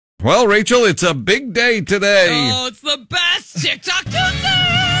Well, Rachel, it's a big day today. Oh, it's the best TikTok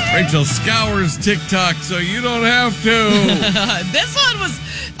Tuesday! Rachel scours TikTok so you don't have to. This one was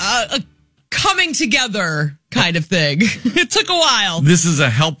a coming together kind of thing. It took a while. This is a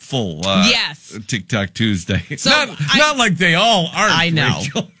helpful yes. TikTok Tuesday. So not like they all aren't, I know.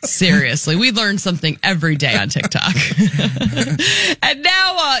 Rachel. Seriously. We learn something every day on TikTok. And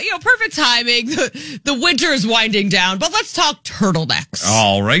now, perfect timing. The winter is winding down, but let's talk turtlenecks.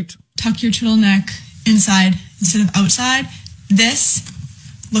 All right. Tuck your turtleneck inside instead of outside. This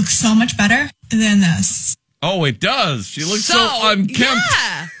looks so much better than this. Oh, it does. She looks so unkempt.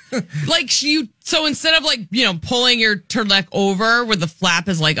 Yeah. So instead of pulling your turtleneck over where the flap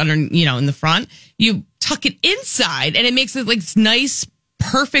is under, in the front, you tuck it inside and it makes it this nice,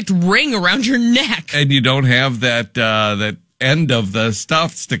 perfect ring around your neck. And you don't have that end of the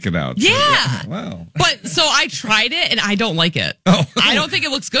stuff sticking out. Yeah. So, wow. But so I tried it and I don't like it. Oh. I don't think it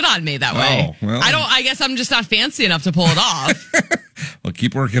looks good on me that way. Oh, well. I guess I'm just not fancy enough to pull it off. Well,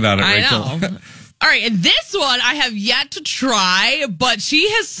 keep working on it, Rachel. I know. All right, and this one I have yet to try, but she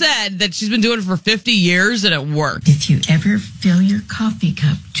has said that she's been doing it for 50 years and it works. If you ever fill your coffee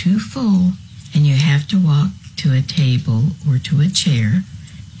cup too full and you have to walk to a table or to a chair,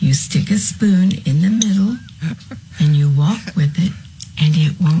 you stick a spoon in the middle and you walk with it and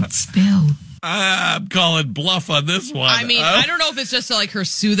it won't spill. I'm calling bluff on this one. I mean, I don't know if it's just her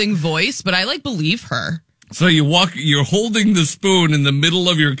soothing voice, but I believe her. So you're holding the spoon in the middle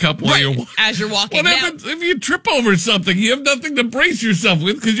of your cup while you're walking. As you're walking. What happens if you trip over something? You have nothing to brace yourself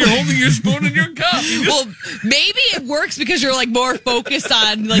with because you're holding your spoon in your cup. Well, maybe it works because you're more focused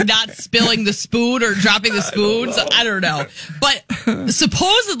on not spilling the spoon or dropping the spoon. So I don't know. But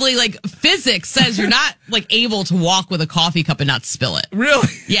supposedly physics says you're not able to walk with a coffee cup and not spill it. Really?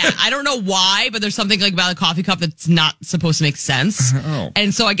 Yeah, I don't know why, but there's something about a coffee cup that's not supposed to make sense. Oh.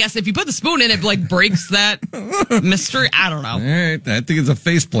 And so I guess if you put the spoon in, it breaks that mystery. I don't know. All right, I think it's a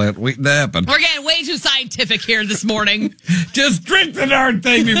faceplant waiting to happen. We're getting way too scientific here this morning. Just drink the darn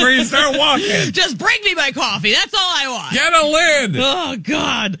thing before you start walking. Just bring me my coffee. That's all I want. Get a lid. Oh,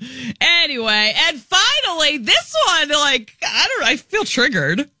 God. Anyway, and finally, this one, I feel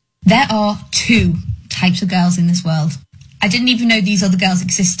triggered. There are two types of girls in this world. I didn't even know these other girls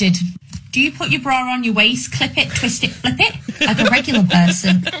existed. Do you put your bra on your waist, clip it, twist it, flip it, like a regular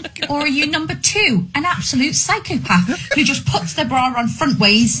person? Or are you number two, an absolute psychopath who just puts their bra on front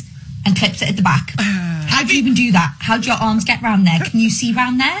ways and clips it at the back? How do you even do that? How do your arms get round there? Can you see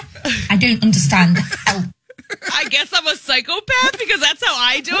round there? I don't understand. Help. I guess I'm a psychopath because that's how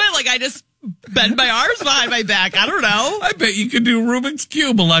I do it. I just bend my arms behind my back. I don't know. I bet you could do Rubik's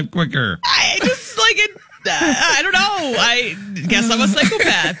Cube a lot quicker. I just it. I don't know. I guess I'm a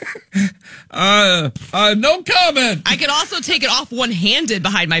psychopath. No comment. I can also take it off one-handed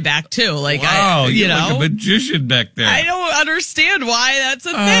behind my back too. Wow, you're like a magician back there. I don't understand why that's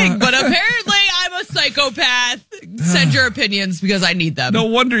a thing, but apparently I'm a psychopath. Send your opinions because I need them. No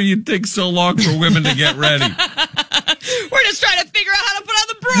wonder you take so long for women to get ready. We're just trying to figure out how to put on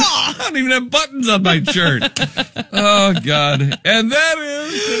the bra. I don't even have buttons on my shirt. Oh, God. And that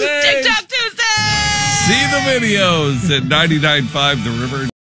is today. TikTok Tuesday. See the videos at 99.5 The River.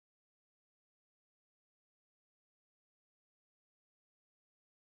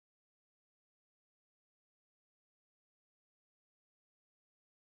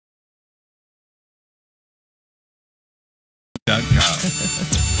 .com.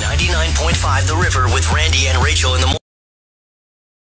 99.5 The River with Randy and Rachel in the morning.